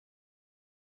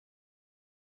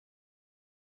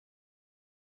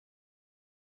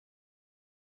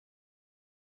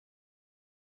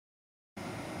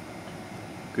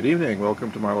Good evening,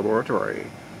 welcome to my laboratory.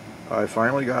 I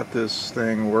finally got this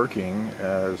thing working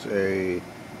as a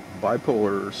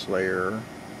Bipolar Slayer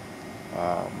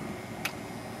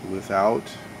without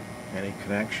any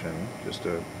connection, just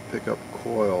a pickup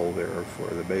coil there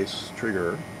for the base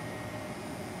trigger.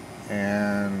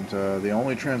 And the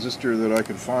only transistor that I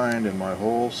could find in my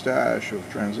whole stash of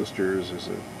transistors is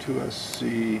a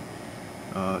 2SC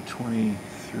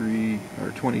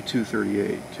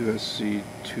 2238,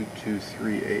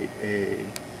 2SC2238A.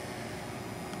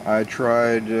 I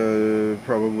tried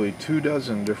probably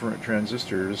 24 different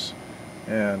transistors,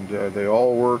 and they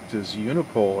all worked as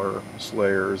unipolar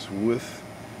slayers with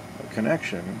a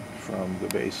connection from the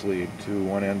base lead to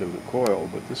one end of the coil,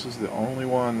 but this is the only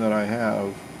one that I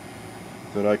have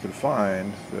that I could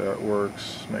find that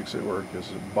makes it work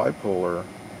as a bipolar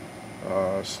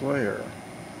slayer.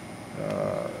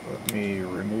 Let me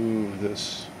remove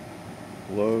this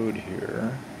load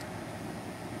here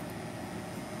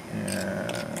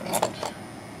and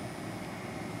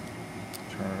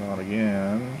turn it on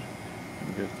again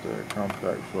and get the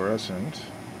compact fluorescent,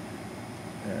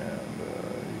 and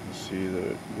you can see that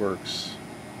it works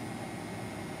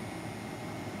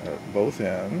at both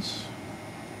ends.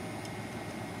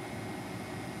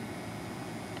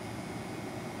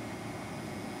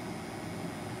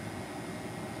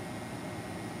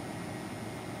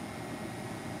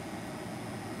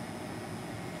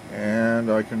 And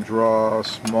I can draw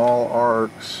small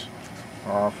arcs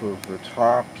off of the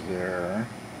top there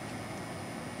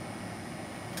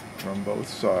from both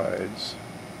sides.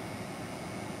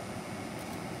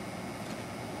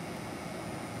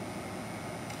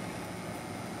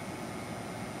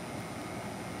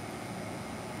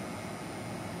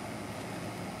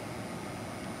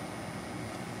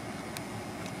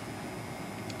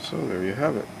 So there you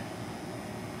have it.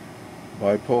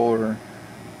 Bipolar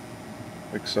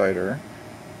exciter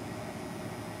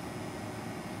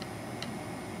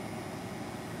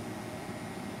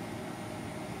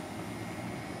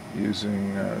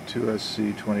using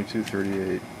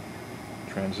 2SC2238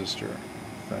 transistor.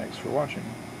 Thanks for watching.